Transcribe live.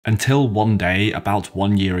Until one day, about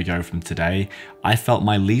 1 year ago from today, I felt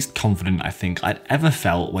my least confident I think I'd ever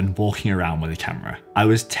felt when walking around with a camera. I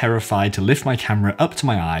was terrified to lift my camera up to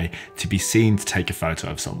my eye to be seen to take a photo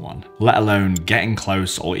of someone, let alone getting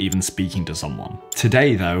close or even speaking to someone.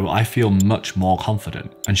 Today though, I feel much more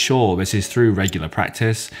confident. And sure, this is through regular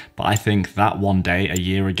practice, but I think that one day a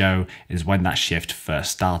year ago is when that shift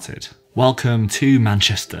first started. Welcome to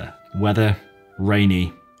Manchester. Weather,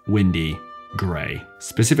 rainy, windy, grey.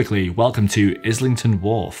 Specifically, welcome to Islington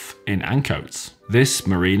Wharf in Ancoats. This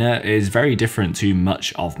marina is very different to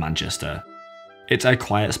much of Manchester. It's a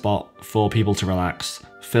quiet spot for people to relax,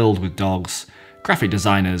 filled with dogs, graphic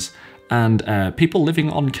designers, and people living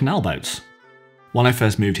on canal boats. When I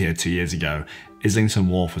first moved here 2 years ago, Islington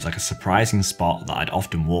Wharf was like a surprising spot that I'd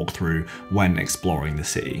often walk through when exploring the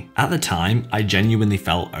city. At the time, I genuinely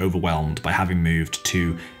felt overwhelmed by having moved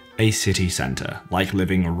to a city centre, like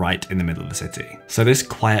living right in the middle of the city. So this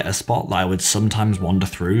quieter spot that I would sometimes wander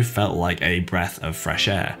through felt like a breath of fresh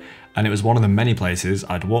air, and it was one of the many places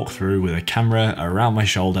I'd walk through with a camera around my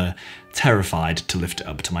shoulder, terrified to lift it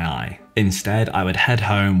up to my eye. Instead, I would head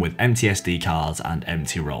home with empty SD cards and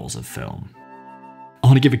empty rolls of film. I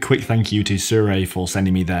want to give a quick thank you to Sure for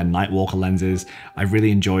sending me their Nightwalker lenses. I really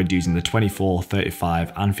enjoyed using the 24,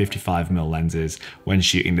 35 and 55mm lenses when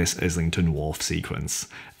shooting this Islington Wharf sequence.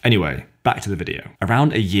 Anyway, back to the video.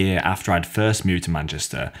 Around a year after I'd first moved to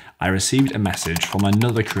Manchester, I received a message from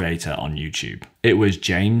another creator on YouTube. It was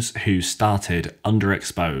James, who started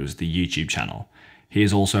Underexposed, the YouTube channel. He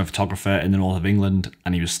is also a photographer in the north of England,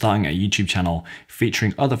 and he was starting a YouTube channel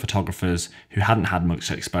featuring other photographers who hadn't had much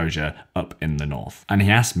exposure up in the north. And he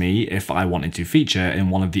asked me if I wanted to feature in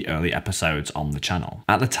one of the early episodes on the channel.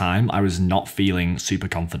 At the time, I was not feeling super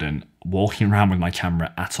confident walking around with my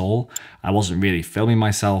camera at all. I wasn't really filming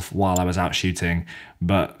myself while I was out shooting,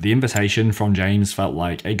 but the invitation from James felt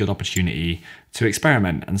like a good opportunity to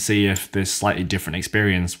experiment and see if this slightly different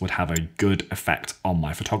experience would have a good effect on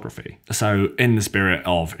my photography. So in the spirit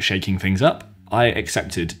of shaking things up, I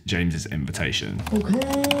accepted James's invitation.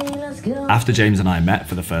 Okay, let's go. After James and I met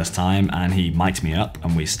for the first time and he mic'd me up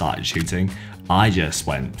and we started shooting, I just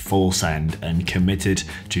went full send and committed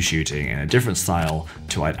to shooting in a different style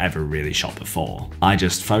to I'd ever really shot before. I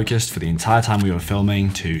just focused for the entire time we were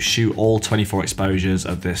filming to shoot all 24 exposures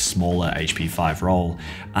of this smaller HP5 roll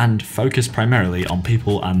and focus primarily on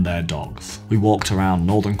people and their dogs. We walked around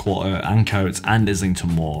Northern Quarter, Ancoats and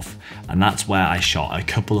Islington Wharf, and that's where I shot a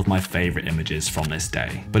couple of my favourite images from this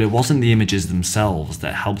day. But it wasn't the images themselves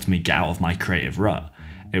that helped me get out of my creative rut.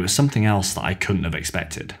 It was something else that I couldn't have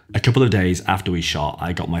expected. A couple of days after we shot,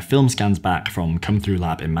 I got my film scans back from Come Through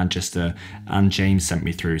Lab in Manchester, and James sent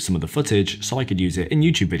me through some of the footage so I could use it in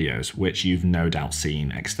YouTube videos, which you've no doubt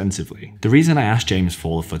seen extensively. The reason I asked James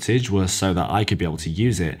for the footage was so that I could be able to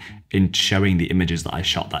use it in showing the images that I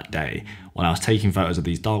shot that day. When I was taking photos of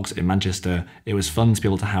these dogs in Manchester, it was fun to be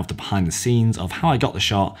able to have the behind the scenes of how I got the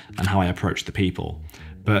shot and how I approached the people.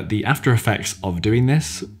 But the after effects of doing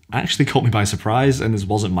this actually caught me by surprise, and this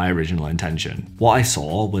wasn't my original intention. What I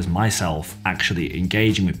saw was myself actually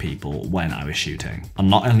engaging with people when I was shooting.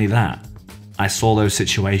 And not only that, I saw those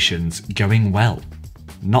situations going well.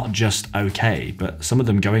 Not just okay, but some of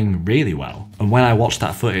them going really well. And when I watched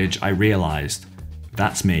that footage, I realized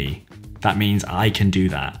that's me. That means I can do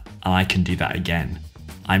that, and I can do that again.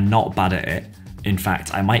 I'm not bad at it. In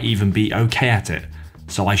fact, I might even be okay at it.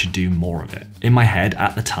 So I should do more of it. In my head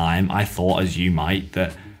at the time, I thought, as you might,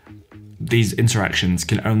 that these interactions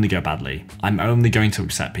can only go badly. I'm only going to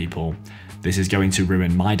upset people. This is going to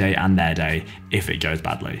ruin my day and their day if it goes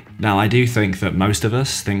badly. Now, I do think that most of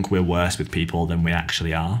us think we're worse with people than we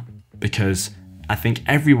actually are, because I think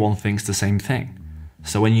everyone thinks the same thing.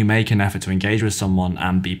 So when you make an effort to engage with someone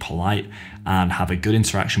and be polite and have a good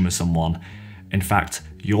interaction with someone, in fact,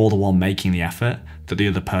 you're the one making the effort that the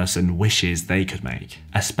other person wishes they could make.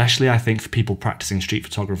 Especially, I think, for people practicing street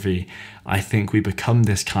photography, I think we become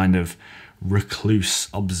this kind of recluse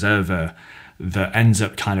observer that ends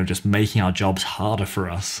up kind of just making our jobs harder for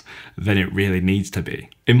us than it really needs to be.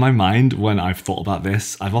 In my mind, when I've thought about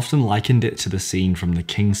this, I've often likened it to the scene from The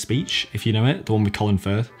King's Speech, if you know it, the one with Colin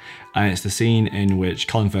Firth. And it's the scene in which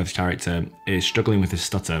Colin Firth's character is struggling with his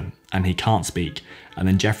stutter and he can't speak. And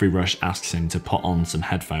then Geoffrey Rush asks him to put on some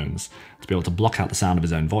headphones to be able to block out the sound of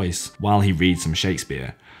his own voice while he reads some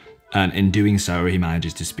Shakespeare. And in doing so, he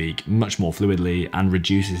manages to speak much more fluidly and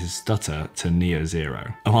reduces his stutter to near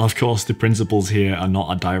zero. And while of course the principles here are not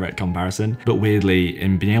a direct comparison, but weirdly,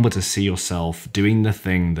 in being able to see yourself doing the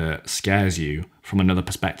thing that scares you from another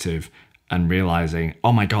perspective and realizing,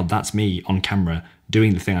 oh my God, that's me on camera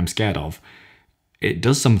doing the thing I'm scared of, it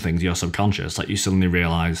does something to your subconscious. Like you suddenly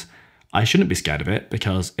realize, I shouldn't be scared of it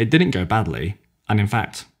because it didn't go badly. And in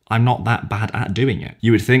fact, I'm not that bad at doing it.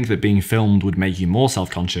 You would think that being filmed would make you more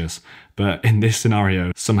self-conscious, but in this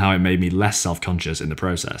scenario, somehow it made me less self-conscious in the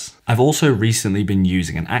process. I've also recently been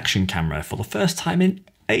using an action camera for the first time in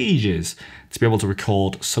ages to be able to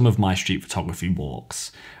record some of my street photography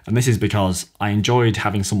walks. And this is because I enjoyed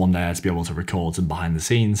having someone there to be able to record some behind the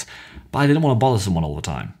scenes, but I didn't want to bother someone all the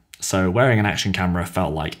time. So wearing an action camera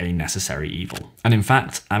felt like a necessary evil. And in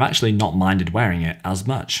fact, I've actually not minded wearing it as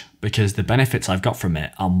much because the benefits I've got from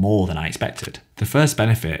it are more than I expected. The first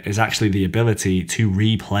benefit is actually the ability to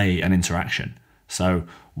replay an interaction. So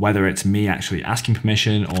whether it's me actually asking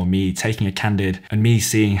permission or me taking a candid and me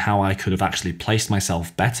seeing how I could have actually placed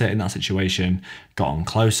myself better in that situation, gotten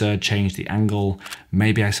closer, changed the angle,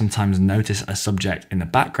 maybe I sometimes notice a subject in the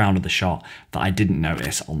background of the shot that I didn't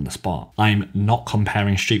notice on the spot. I'm not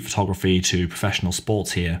comparing street photography to professional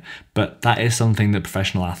sports here, but that is something that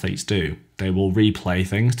professional athletes do. They will replay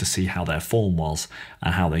things to see how their form was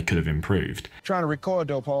and how they could have improved. Trying to record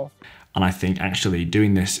though, Paul. And I think actually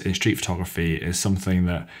doing this in street photography is something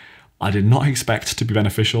that I did not expect to be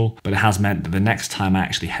beneficial, but it has meant that the next time I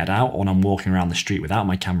actually head out or when I'm walking around the street without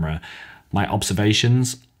my camera, my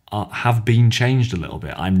observations have been changed a little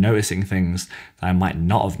bit. I'm noticing things that I might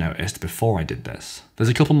not have noticed before I did this. There's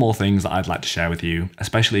a couple more things that I'd like to share with you,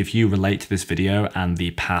 especially if you relate to this video and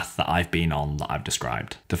the path that I've been on that I've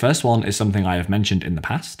described. The first one is something I have mentioned in the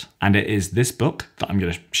past, and it is this book that I'm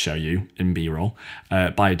going to show you in B-roll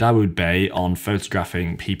by Dawood Bey on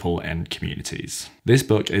photographing people and communities. This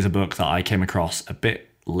book is a book that I came across a bit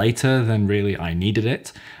later than really I needed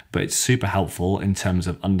it, but it's super helpful in terms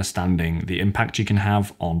of understanding the impact you can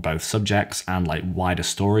have on both subjects and like wider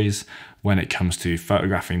stories when it comes to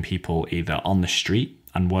photographing people either on the street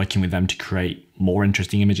and working with them to create more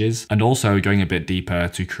interesting images, and also going a bit deeper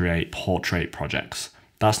to create portrait projects.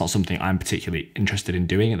 That's not something I'm particularly interested in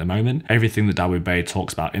doing at the moment. Everything that Dawood Bey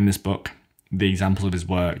talks about in this book, the examples of his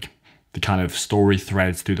work, the kind of story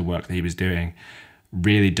threads through the work that he was doing,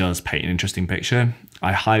 really does paint an interesting picture.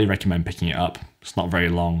 I highly recommend picking it up. It's not very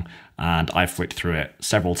long and I flicked through it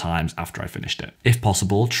several times after I finished it. If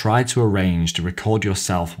possible, try to arrange to record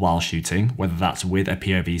yourself while shooting, whether that's with a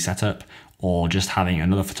POV setup or just having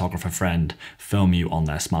another photographer friend film you on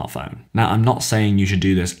their smartphone. Now, I'm not saying you should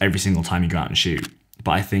do this every single time you go out and shoot,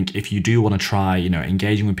 but I think if you do want to try,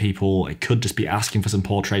 engaging with people, it could just be asking for some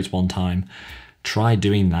portraits one time. Try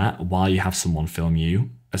doing that while you have someone film you,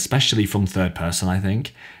 especially from third person, I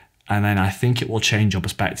think. And then I think it will change your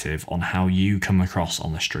perspective on how you come across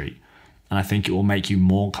on the street. And I think it will make you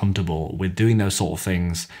more comfortable with doing those sort of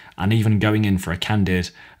things, and even going in for a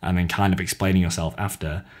candid and then kind of explaining yourself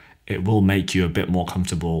after. It will make you a bit more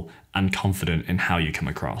comfortable and confident in how you come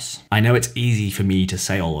across. I know it's easy for me to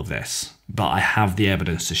say all of this, but I have the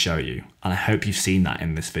evidence to show you, and I hope you've seen that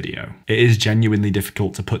in this video. It is genuinely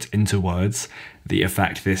difficult to put into words the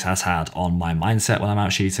effect this has had on my mindset when I'm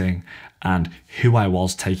out shooting, and who I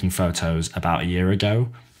was taking photos about a year ago,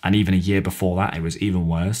 and even a year before that it was even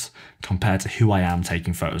worse, compared to who I am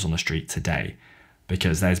taking photos on the street today,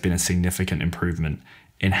 because there's been a significant improvement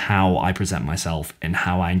in how I present myself, in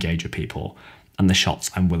how I engage with people, and the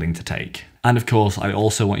shots I'm willing to take. And of course, I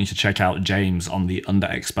also want you to check out James on the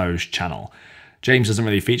Underexposed channel. James doesn't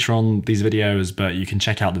really feature on these videos, but you can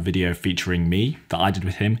check out the video featuring me that I did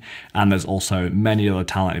with him, and there's also many other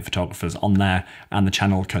talented photographers on there, and the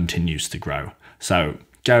channel continues to grow. So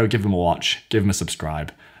go give him a watch, give him a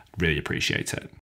subscribe, really appreciate it.